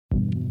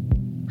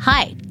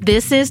Hi,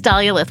 this is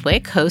Dahlia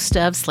Lithwick, host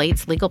of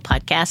Slate's legal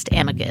podcast,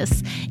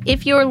 Amicus.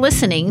 If you're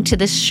listening to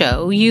this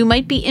show, you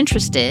might be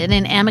interested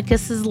in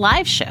Amicus's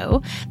live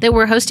show that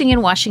we're hosting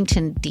in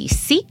Washington,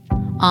 D.C.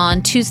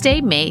 on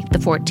Tuesday, May the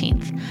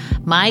 14th.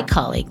 My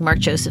colleague, Mark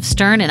Joseph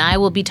Stern, and I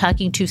will be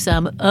talking to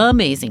some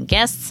amazing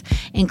guests,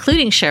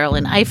 including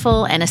Sherrilyn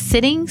Ifill and a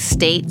sitting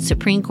state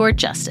Supreme Court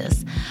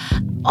justice,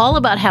 all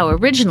about how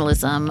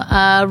originalism,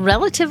 a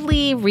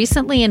relatively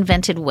recently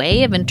invented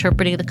way of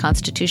interpreting the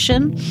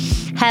Constitution,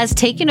 has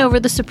taken over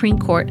the Supreme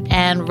Court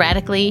and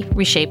radically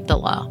reshaped the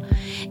law.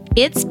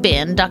 It's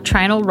been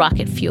doctrinal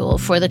rocket fuel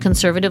for the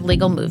conservative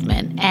legal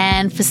movement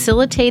and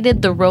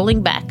facilitated the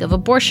rolling back of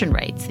abortion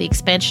rights, the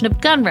expansion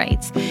of gun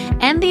rights,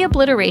 and the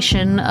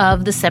obliteration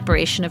of the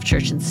separation of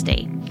church and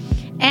state.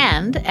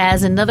 And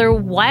as another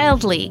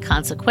wildly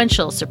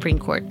consequential Supreme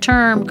Court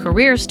term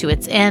careers to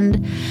its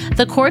end,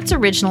 the court's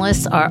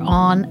originalists are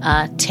on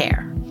a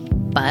tear.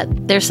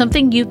 But there's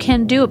something you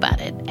can do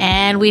about it,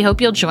 and we hope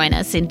you'll join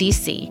us in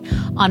D.C.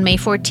 on May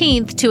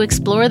 14th to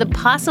explore the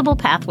possible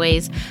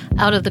pathways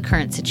out of the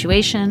current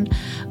situation.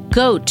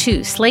 Go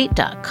to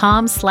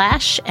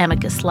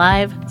slate.com/Amicus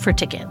Live for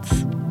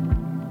tickets.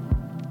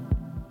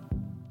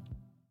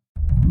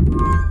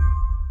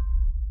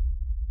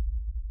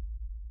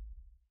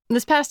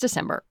 This past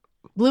December,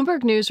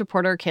 Bloomberg News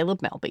reporter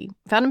Caleb Melby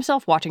found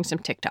himself watching some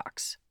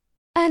TikToks.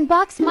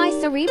 Unbox my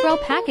Cerebral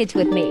package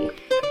with me.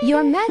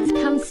 Your meds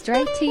come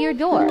straight to your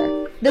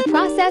door. The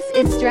process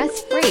is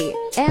stress-free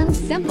and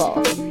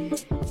simple.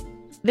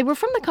 They were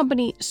from the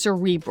company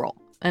Cerebral,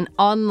 an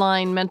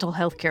online mental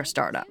health care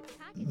startup.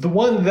 The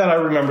one that I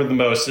remember the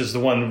most is the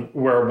one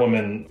where a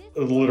woman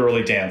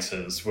literally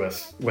dances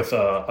with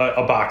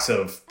a box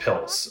of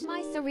pills.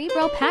 My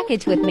Cerebral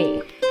package with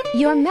me.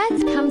 Your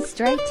meds come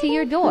straight to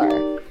your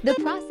door. The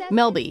process.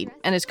 Melby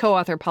and his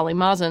co-author Polly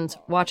Mozens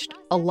watched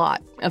a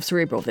lot of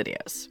Cerebral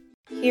videos.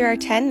 Here are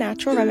 10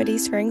 natural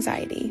remedies for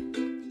anxiety.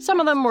 Some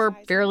of them were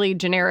fairly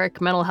generic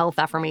mental health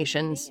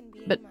affirmations,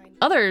 but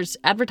others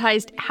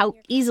advertised how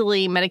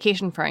easily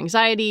medication for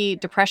anxiety,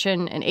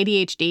 depression, and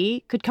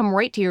ADHD could come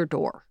right to your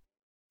door.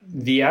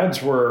 The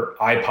ads were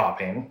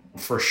eye-popping,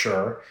 for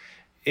sure.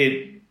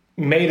 It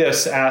made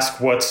us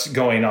ask what's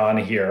going on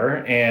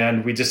here,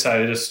 and we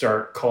decided to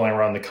start calling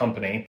around the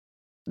company.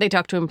 They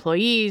talked to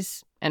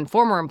employees and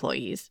former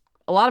employees,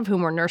 a lot of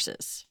whom were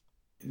nurses.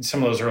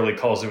 Some of those early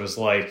calls, it was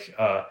like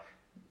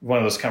one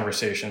of those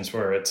conversations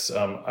where it's,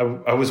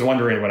 I was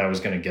wondering when I was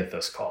going to get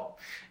this call.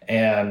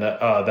 And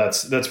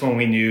that's when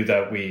we knew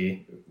that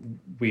we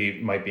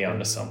might be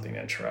onto something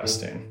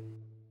interesting.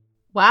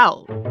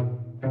 Wow.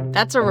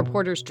 That's a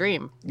reporter's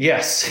dream.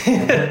 Yes.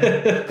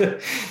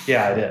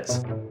 Yeah, it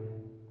is.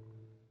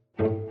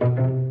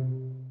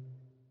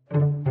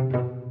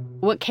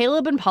 What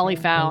Caleb and Polly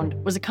found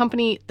was a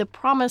company that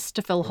promised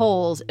to fill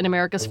holes in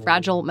America's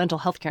fragile mental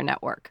health care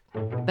network,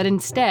 but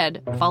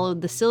instead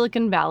followed the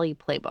Silicon Valley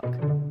playbook,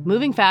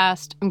 moving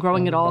fast and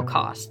growing at all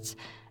costs,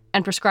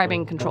 and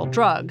prescribing controlled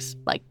drugs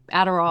like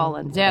Adderall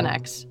and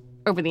Xanax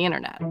over the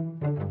internet.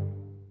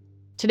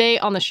 Today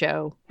on the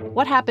show,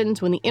 what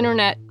happens when the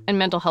internet and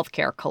mental health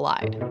care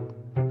collide?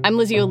 I'm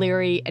Lizzie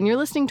O'Leary, and you're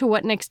listening to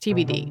What Next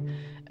TBD,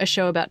 a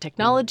show about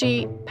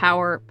technology,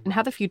 power, and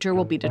how the future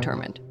will be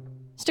determined.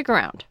 Stick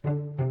around.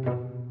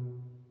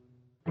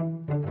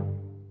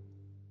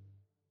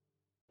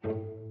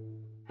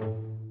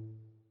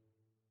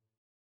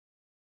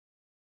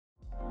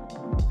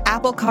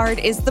 Apple Card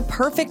is the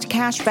perfect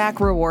cashback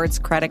rewards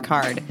credit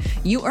card.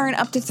 You earn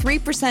up to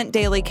 3%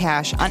 daily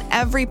cash on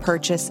every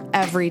purchase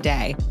every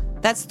day.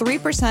 That's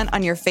 3%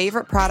 on your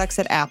favorite products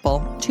at Apple,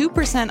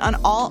 2% on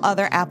all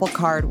other Apple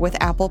Card with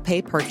Apple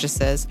Pay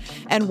purchases,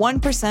 and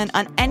 1%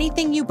 on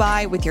anything you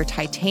buy with your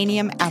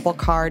titanium Apple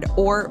Card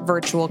or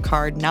virtual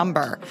card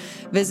number.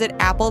 Visit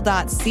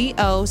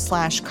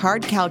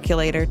apple.co/card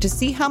calculator to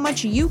see how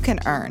much you can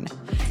earn.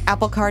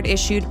 Apple Card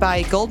issued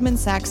by Goldman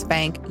Sachs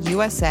Bank,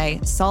 USA,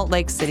 Salt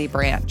Lake City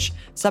branch.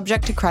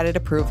 Subject to credit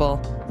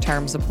approval.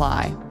 Terms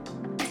apply.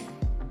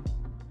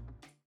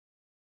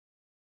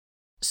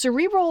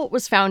 Cerebral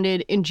was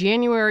founded in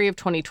January of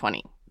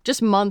 2020,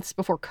 just months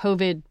before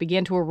COVID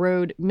began to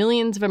erode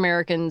millions of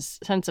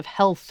Americans' sense of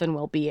health and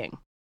well-being.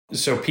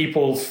 So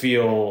people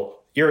feel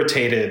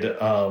irritated,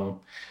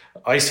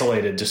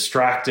 isolated,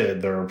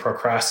 distracted, they're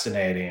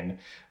procrastinating,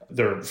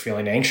 they're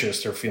feeling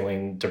anxious, they're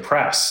feeling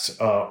depressed,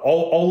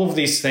 all of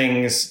these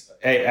things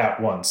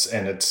at once.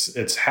 And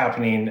it's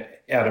happening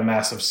at a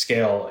massive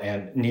scale.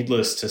 And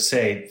needless to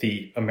say,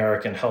 the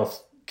American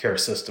healthcare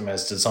system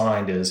as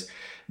designed is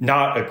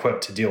not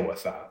equipped to deal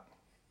with that.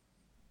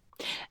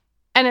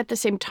 And at the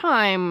same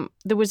time,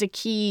 there was a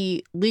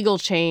key legal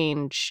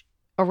change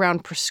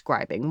around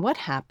prescribing. What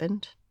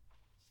happened?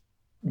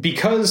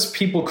 Because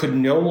people could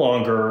no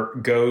longer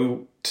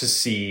go to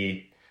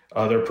see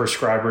their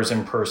prescribers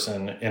in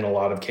person in a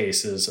lot of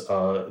cases,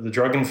 the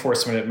Drug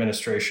Enforcement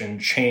Administration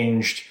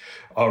changed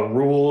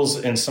rules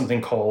in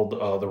something called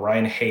the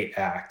Ryan-Haight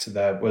Act.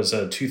 That was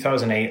a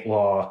 2008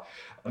 law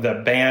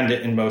that banned,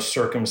 in most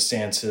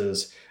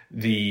circumstances,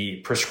 the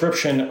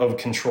prescription of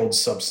controlled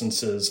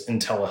substances in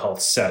telehealth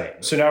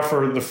settings. So now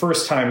for the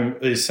first time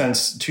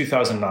since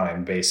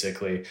 2009,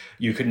 basically,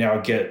 you could now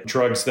get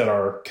drugs that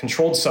are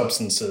controlled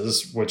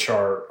substances, which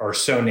are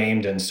so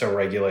named and so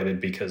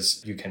regulated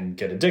because you can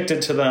get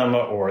addicted to them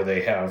or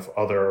they have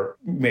other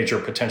major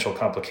potential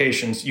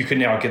complications. You can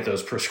now get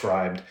those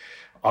prescribed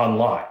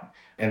online.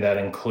 And that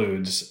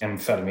includes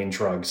amphetamine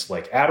drugs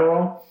like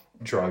Adderall,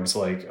 drugs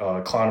like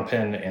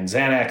Klonopin and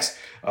Xanax.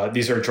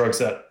 These are drugs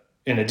that,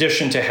 in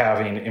addition to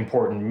having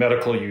important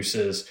medical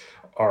uses,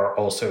 are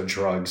also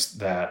drugs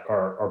that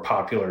are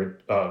popular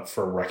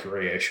for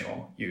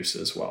recreational use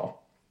as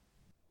well.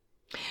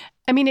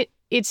 I mean,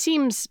 it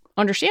seems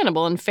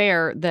understandable and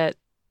fair that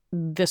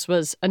this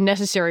was a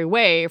necessary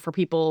way for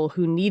people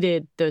who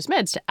needed those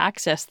meds to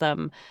access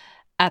them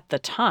at the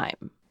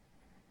time.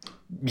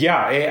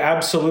 Yeah,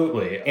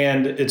 absolutely.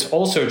 And it's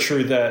also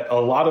true that a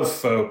lot of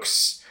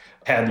folks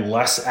had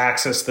less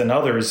access than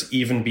others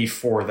even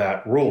before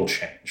that rule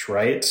change,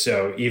 right?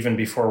 So even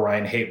before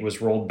Ryan Haight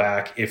was rolled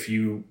back, if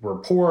you were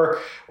poor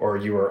or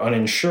you were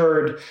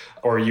uninsured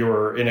or you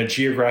were in a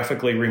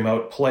geographically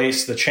remote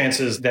place, the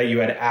chances that you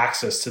had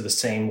access to the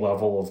same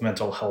level of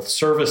mental health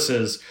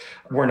services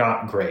were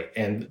not great.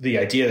 And the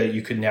idea that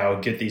you could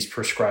now get these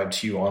prescribed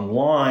to you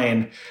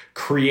online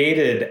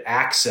created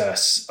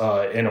access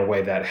in a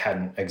way that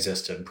hadn't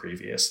existed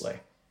previously.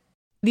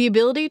 The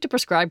ability to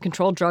prescribe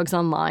controlled drugs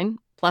online,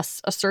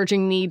 plus a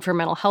surging need for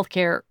mental health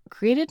care,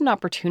 created an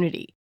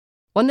opportunity,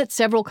 one that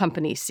several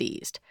companies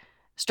seized.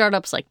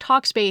 Startups like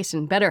Talkspace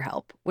and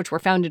BetterHelp, which were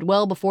founded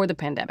well before the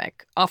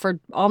pandemic,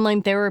 offered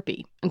online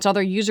therapy and saw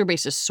their user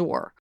bases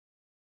soar.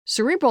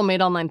 Cerebral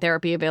made online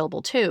therapy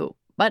available too,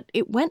 but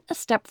it went a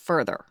step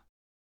further.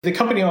 The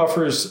company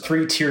offers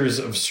 3 tiers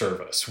of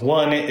service.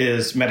 One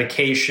is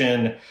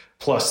medication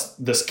plus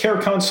this care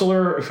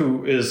counselor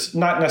who is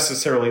not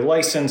necessarily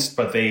licensed,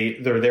 but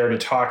they're there to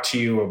talk to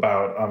you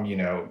about,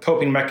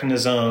 coping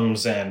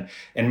mechanisms and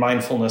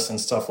mindfulness and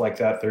stuff like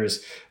that.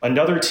 There's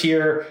another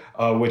tier,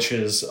 which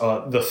is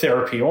the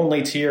therapy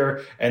only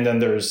tier. And then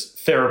there's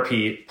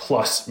therapy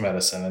plus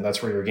medicine. And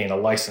that's where you're getting a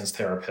licensed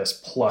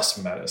therapist plus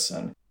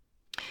medicine.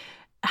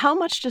 How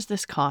much does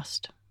this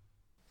cost?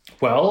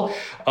 Well,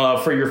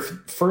 for your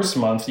first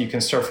month, you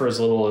can start for as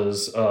little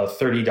as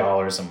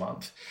 $30 a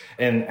month.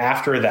 And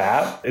after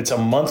that, it's a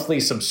monthly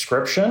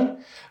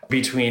subscription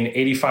between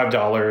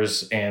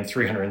 $85 and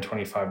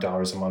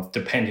 $325 a month,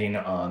 depending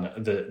on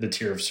the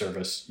tier of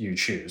service you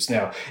choose.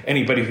 Now,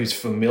 anybody who's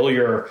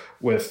familiar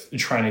with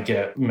trying to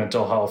get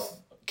mental health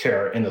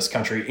care in this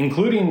country,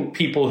 including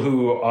people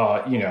who,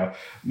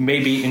 may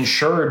be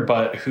insured,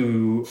 but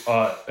who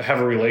have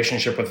a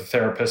relationship with a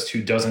therapist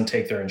who doesn't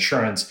take their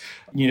insurance,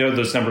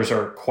 those numbers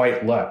are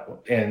quite low.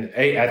 And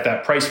at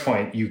that price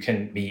point, you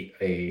can meet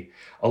a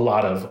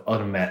lot of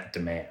unmet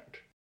demand.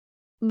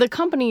 The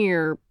company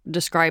you're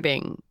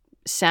describing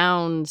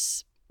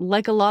sounds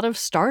like a lot of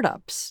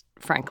startups,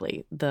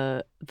 frankly.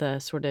 The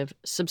sort of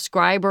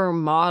subscriber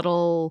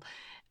model,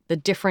 the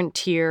different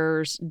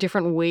tiers,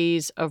 different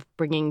ways of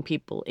bringing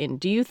people in.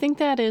 Do you think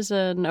that is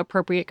an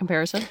appropriate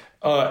comparison?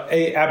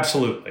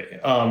 Absolutely.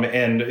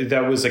 And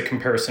that was a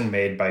comparison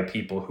made by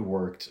people who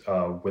worked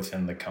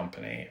within the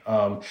company.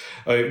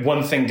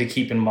 One thing to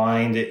keep in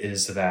mind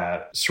is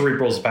that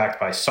Cerebral is backed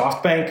by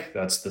SoftBank.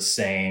 That's the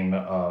same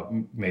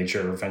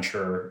major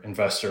venture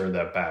investor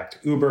that backed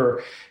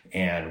Uber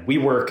and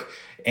WeWork.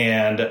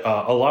 And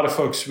a lot of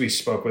folks we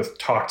spoke with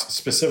talked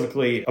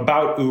specifically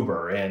about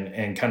Uber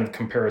and kind of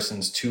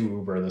comparisons to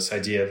Uber, this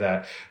idea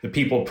that the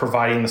people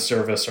providing the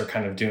service are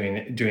kind of doing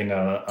it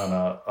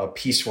on a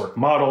piecework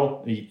model.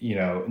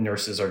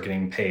 Nurses are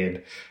getting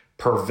paid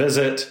per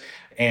visit.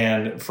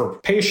 And for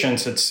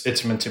patients,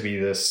 it's meant to be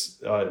this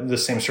the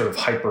same sort of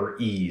hyper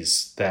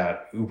ease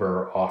that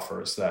Uber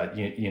offers, that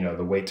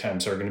the wait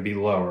times are going to be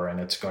lower and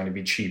it's going to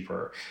be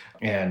cheaper,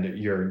 and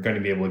you're going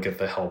to be able to get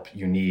the help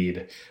you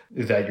need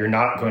that you're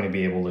not going to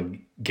be able to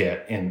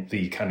get in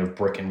the kind of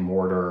brick and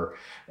mortar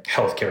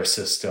healthcare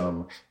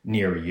system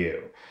near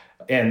you.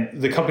 And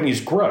the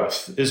company's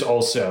growth is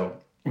also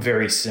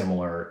very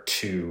similar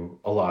to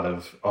a lot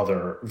of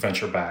other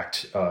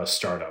venture-backed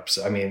startups.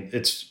 I mean,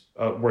 it's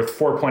worth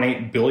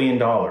 $4.8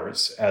 billion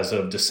as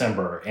of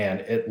December, and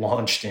it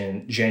launched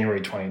in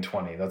January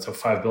 2020. That's a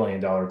 $5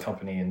 billion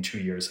company in 2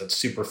 years. That's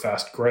super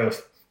fast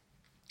growth.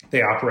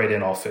 They operate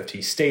in all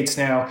 50 states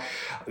now.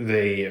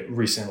 They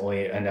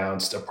recently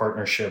announced a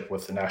partnership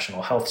with the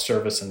National Health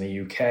Service in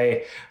the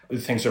UK.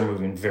 Things are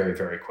moving very,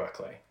 very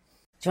quickly.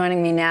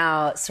 Joining me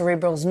now,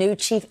 Cerebral's new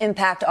Chief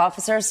Impact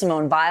Officer,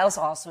 Simone Biles,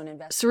 also an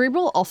investor.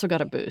 Cerebral also got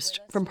a boost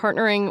from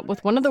partnering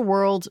with one of the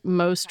world's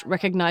most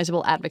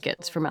recognizable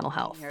advocates for mental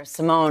health.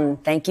 Simone,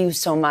 thank you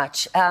so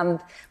much.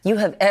 You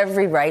have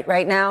every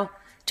right now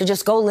to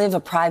just go live a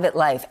private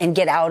life and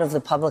get out of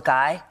the public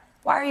eye.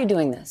 Why are you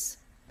doing this?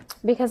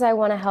 Because I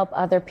want to help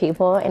other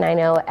people, and I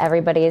know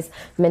everybody's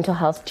mental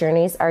health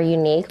journeys are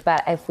unique,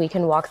 but if we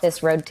can walk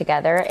this road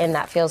together and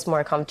that feels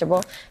more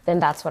comfortable, then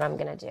that's what I'm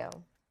going to do.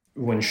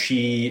 When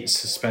she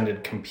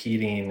suspended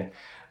competing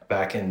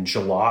back in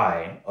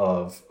July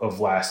of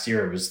last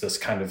year. It was this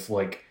kind of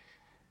like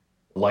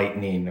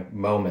lightning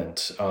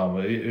moment,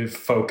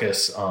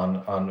 focus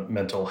on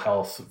mental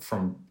health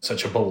from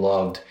such a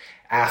beloved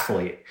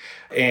athlete.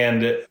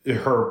 And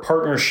her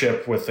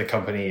partnership with the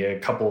company a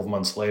couple of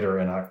months later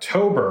in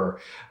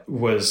October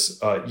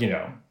was,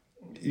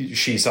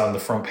 she's on the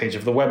front page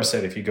of the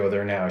website. If you go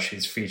there now,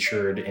 she's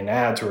featured in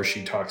ads where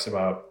she talks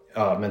about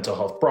mental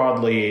health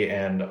broadly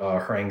and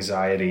her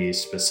anxiety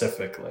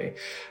specifically.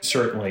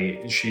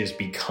 Certainly, she has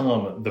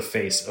become the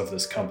face of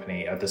this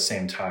company. At the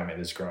same time, it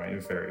is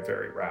growing very,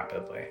 very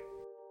rapidly.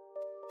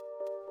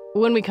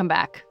 When we come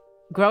back,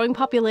 growing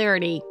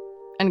popularity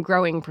and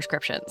growing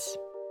prescriptions.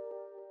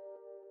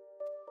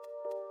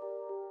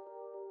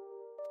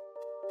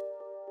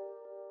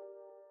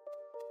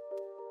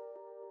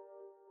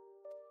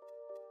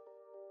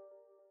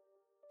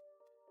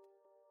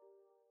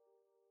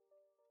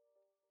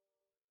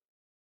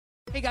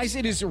 Hey guys,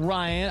 it is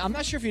Ryan. I'm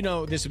not sure if you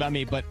know this about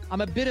me, but I'm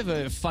a bit of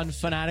a fun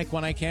fanatic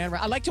when I can.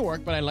 I like to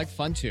work, but I like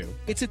fun too.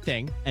 It's a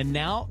thing. And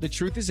now the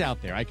truth is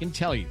out there. I can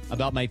tell you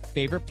about my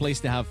favorite place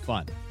to have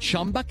fun.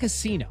 Chumba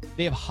Casino.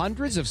 They have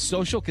hundreds of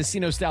social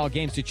casino style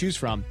games to choose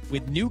from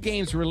with new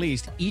games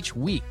released each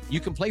week. You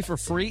can play for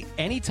free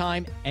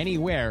anytime,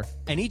 anywhere.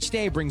 And each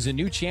day brings a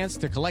new chance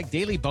to collect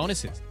daily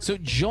bonuses. So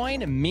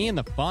join me in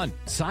the fun.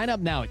 Sign up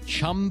now at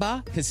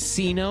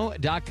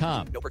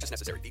ChumbaCasino.com. No purchase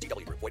necessary.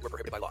 VGW. Void where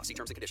prohibited by law. See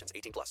terms and conditions.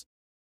 18+.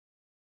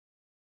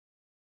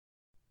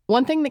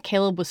 One thing that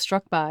Caleb was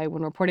struck by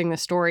when reporting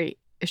this story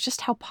is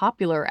just how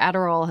popular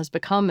Adderall has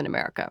become in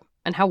America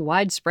and how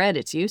widespread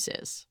its use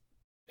is.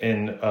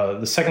 In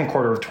the second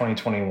quarter of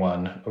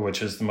 2021,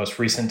 which is the most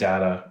recent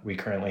data we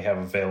currently have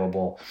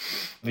available,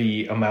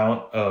 the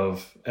amount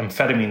of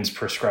amphetamines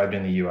prescribed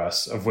in the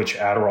U.S., of which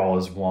Adderall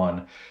is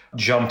one,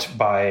 jumped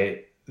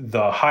by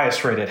the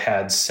highest rate it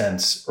had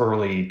since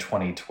early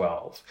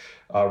 2012,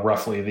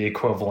 roughly the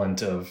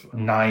equivalent of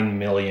 9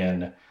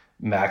 million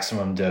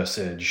maximum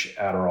dosage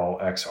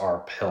Adderall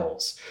XR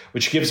pills,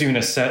 which gives you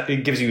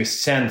a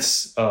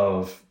sense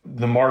of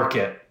the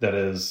market that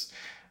is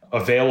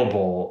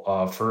available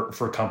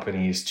for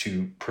companies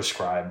to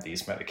prescribe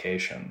these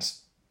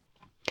medications.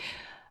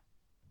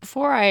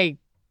 Before I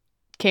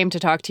came to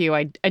talk to you,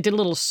 I did a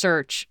little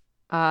search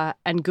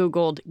and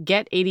Googled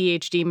 "get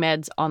ADHD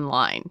meds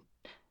online."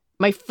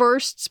 My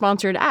first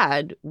sponsored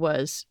ad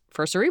was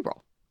for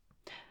Cerebral.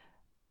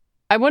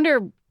 I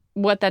wonder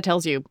what that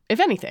tells you, if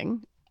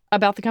anything,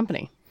 about the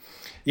company.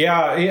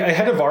 Yeah,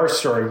 ahead of our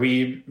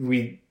story,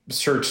 we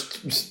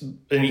searched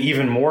an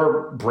even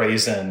more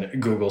brazen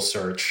Google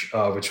search,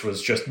 which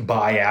was just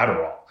buy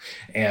Adderall.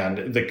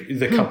 And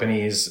the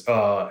company's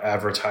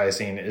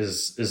advertising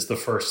is the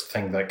first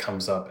thing that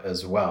comes up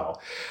as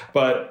well.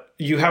 But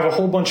you have a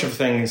whole bunch of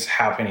things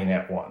happening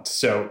at once.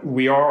 So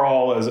we are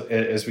all,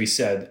 as we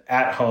said,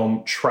 at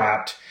home,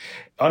 trapped.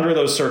 Under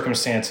those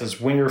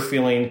circumstances, when you're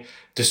feeling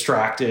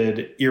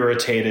distracted,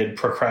 irritated,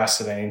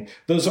 procrastinating,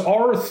 those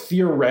are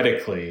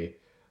theoretically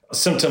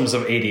symptoms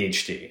of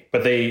ADHD,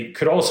 but they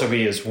could also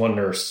be, as one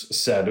nurse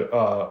said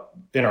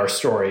in our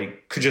story,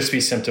 could just be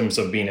symptoms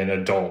of being an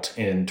adult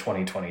in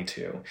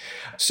 2022.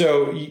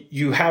 So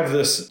you have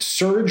this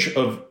surge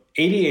of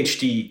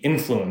ADHD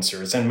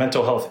influencers and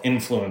mental health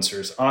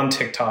influencers on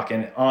TikTok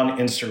and on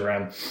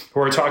Instagram who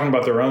are talking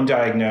about their own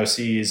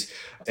diagnoses,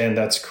 and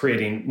that's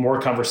creating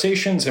more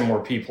conversations, and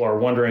more people are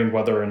wondering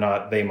whether or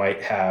not they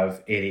might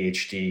have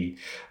ADHD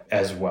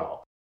as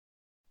well.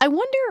 I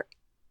wonder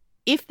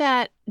if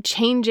that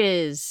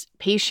changes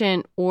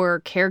patient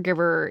or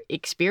caregiver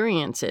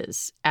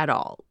experiences at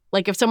all.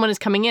 Like if someone is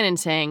coming in and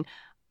saying,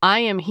 I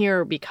am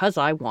here because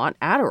I want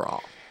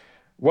Adderall.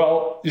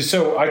 Well,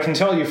 so I can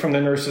tell you from the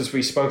nurses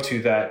we spoke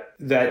to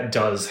that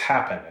does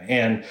happen.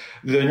 And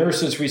the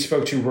nurses we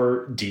spoke to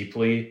were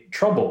deeply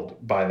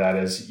troubled by that,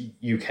 as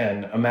you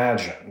can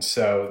imagine.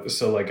 So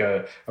like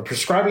a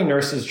prescribing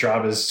nurse's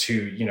job is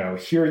to,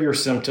 hear your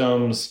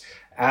symptoms,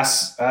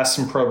 ask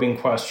some probing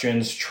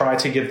questions, try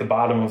to get the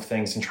bottom of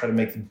things, and try to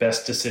make the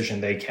best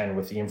decision they can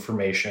with the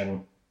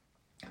information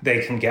they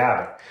can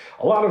gather.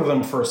 A lot of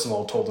them, first of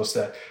all, told us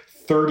that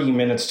 30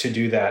 minutes to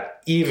do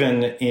that,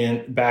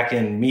 even back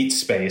in meat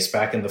space,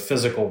 back in the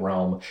physical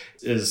realm,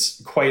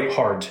 is quite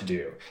hard to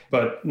do.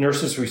 But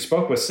nurses we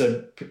spoke with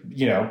said,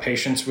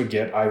 patients would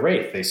get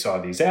irate. They saw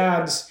these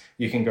ads,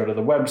 you can go to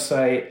the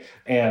website,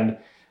 and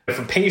if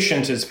a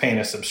patient is paying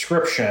a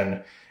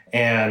subscription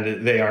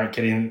and they aren't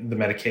getting the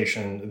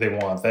medication they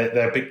want,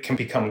 that can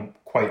become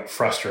quite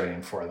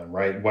frustrating for them,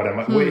 right?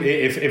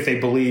 If they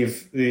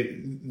believe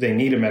they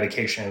need a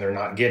medication and they're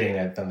not getting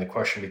it, then the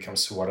question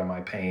becomes, so what am I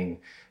paying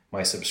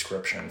my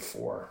subscription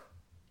for?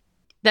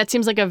 That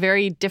seems like a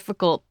very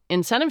difficult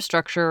incentive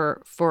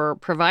structure for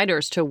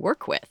providers to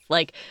work with.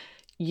 Like,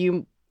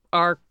 you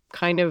are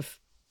kind of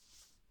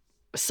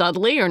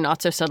subtly or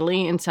not so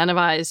subtly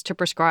incentivized to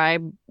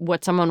prescribe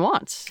what someone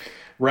wants.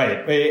 Right.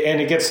 And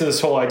it gets to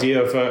this whole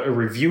idea of a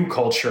review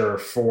culture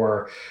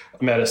for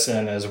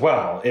medicine as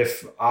well.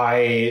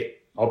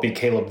 I'll be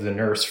Caleb the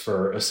nurse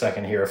for a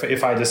second here.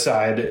 If I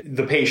decide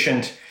the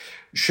patient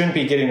shouldn't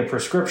be getting a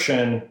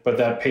prescription, but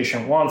that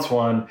patient wants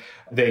one,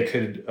 they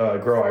could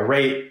grow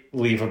irate,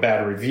 leave a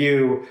bad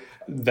review.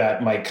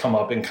 That might come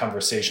up in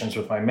conversations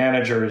with my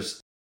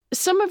managers.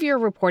 Some of your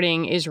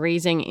reporting is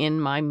raising in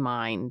my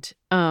mind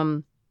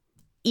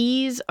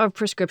ease of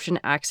prescription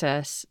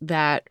access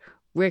that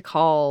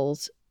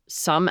recalls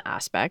some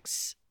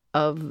aspects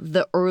of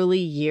the early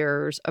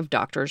years of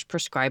doctors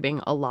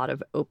prescribing a lot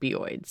of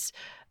opioids.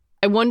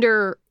 I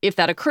wonder if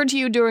that occurred to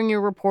you during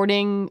your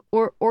reporting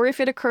or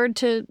if it occurred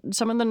to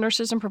some of the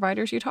nurses and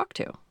providers you talked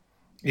to.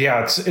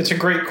 Yeah, it's a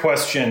great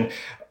question.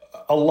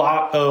 A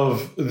lot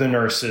of the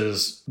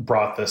nurses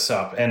brought this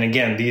up. And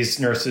again, these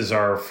nurses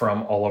are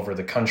from all over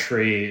the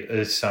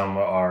country. Some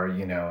are,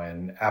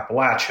 in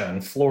Appalachia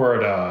and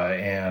Florida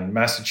and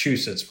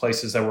Massachusetts,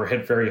 places that were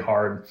hit very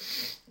hard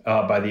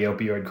by the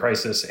opioid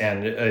crisis.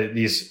 And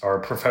these are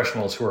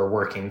professionals who are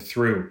working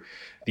through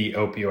the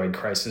opioid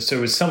crisis. So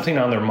it was something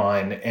on their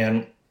mind.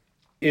 And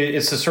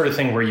it's the sort of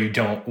thing where you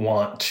don't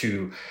want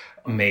to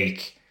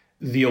make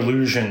the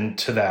allusion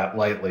to that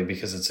lightly,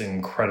 because it's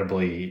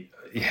incredibly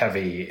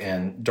heavy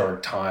and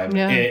dark time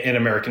in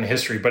American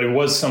history. But it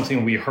was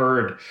something we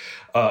heard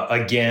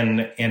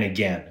again and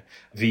again.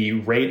 The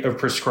rate of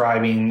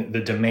prescribing, the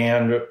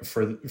demand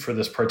for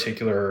this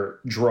particular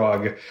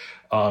drug,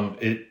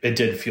 it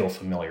did feel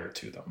familiar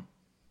to them.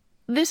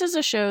 This is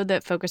a show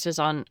that focuses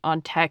on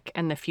tech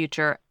and the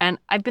future. And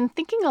I've been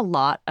thinking a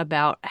lot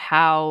about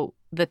how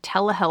the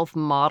telehealth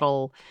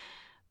model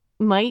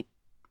might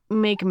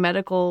make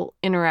medical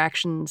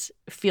interactions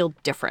feel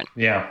different.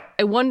 Yeah.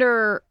 I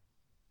wonder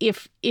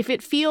if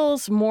it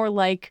feels more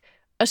like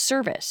a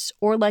service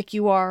or like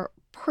you are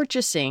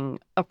purchasing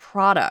a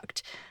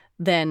product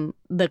than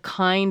the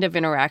kind of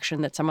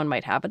interaction that someone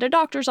might have at a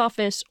doctor's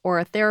office or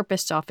a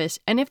therapist's office,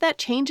 and if that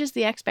changes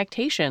the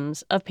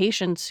expectations of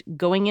patients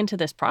going into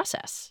this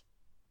process.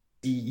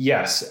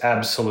 Yes,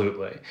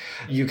 absolutely.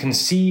 You can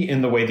see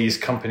in the way these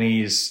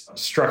companies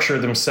structure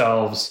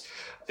themselves,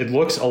 it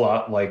looks a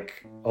lot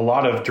like a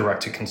lot of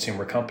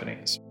direct-to-consumer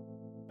companies.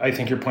 I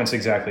think your point's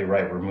exactly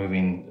right. We're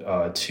moving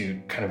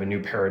to kind of a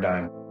new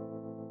paradigm.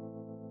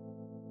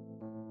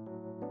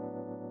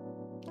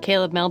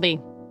 Caleb Melby,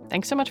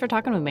 thanks so much for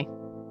talking with me.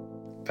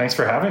 Thanks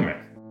for having me.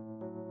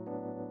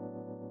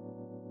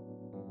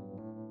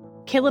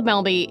 Caleb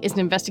Melby is an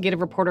investigative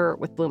reporter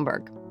with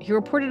Bloomberg. He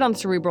reported on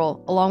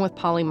Cerebral along with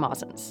Polly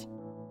Mosins.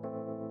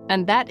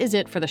 And that is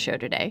it for the show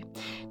today.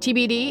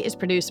 TBD is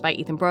produced by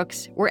Ethan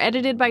Brooks. We're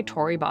edited by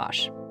Tori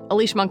Bosch.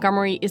 Alicia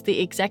Montgomery is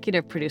the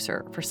executive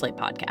producer for Slate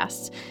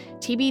Podcasts.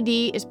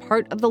 TBD is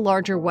part of the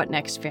larger What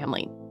Next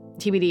family.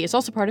 TBD is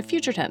also part of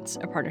Future Tense,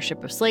 a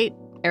partnership of Slate,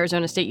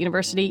 Arizona State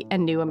University,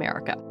 and New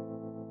America.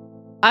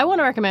 I want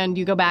to recommend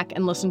you go back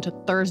and listen to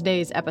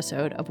Thursday's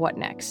episode of What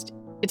Next.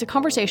 It's a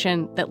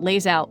conversation that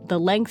lays out the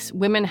lengths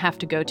women have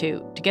to go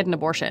to get an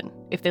abortion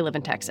if they live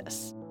in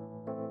Texas.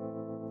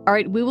 All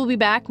right, we will be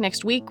back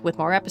next week with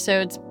more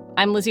episodes.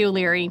 I'm Lizzie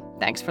O'Leary.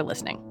 Thanks for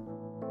listening.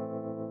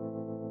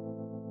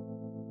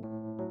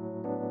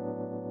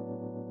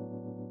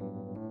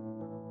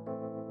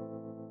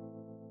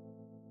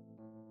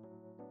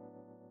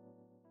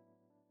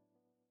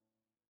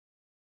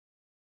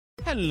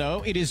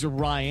 Hello, it is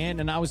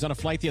Ryan, and I was on a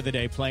flight the other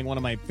day playing one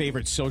of my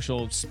favorite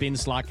social spin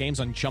slot games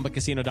on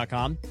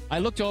ChumbaCasino.com. I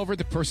looked over at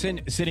the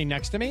person sitting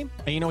next to me,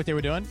 and you know what they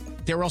were doing?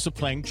 They were also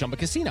playing Chumba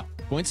Casino.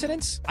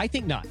 Coincidence? I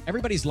think not.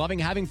 Everybody's loving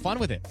having fun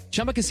with it.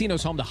 Chumba Casino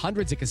is home to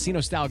hundreds of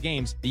casino-style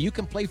games that you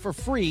can play for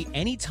free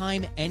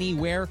anytime,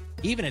 anywhere,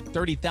 even at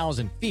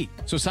 30,000 feet.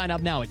 So sign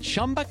up now at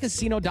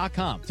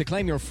ChumbaCasino.com to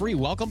claim your free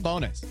welcome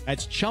bonus.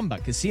 That's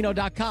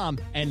ChumbaCasino.com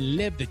and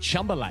live the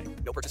Chumba life.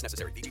 No purchase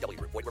necessary. VGW.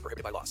 Void where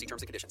prohibited by law. See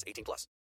terms and conditions. 18+.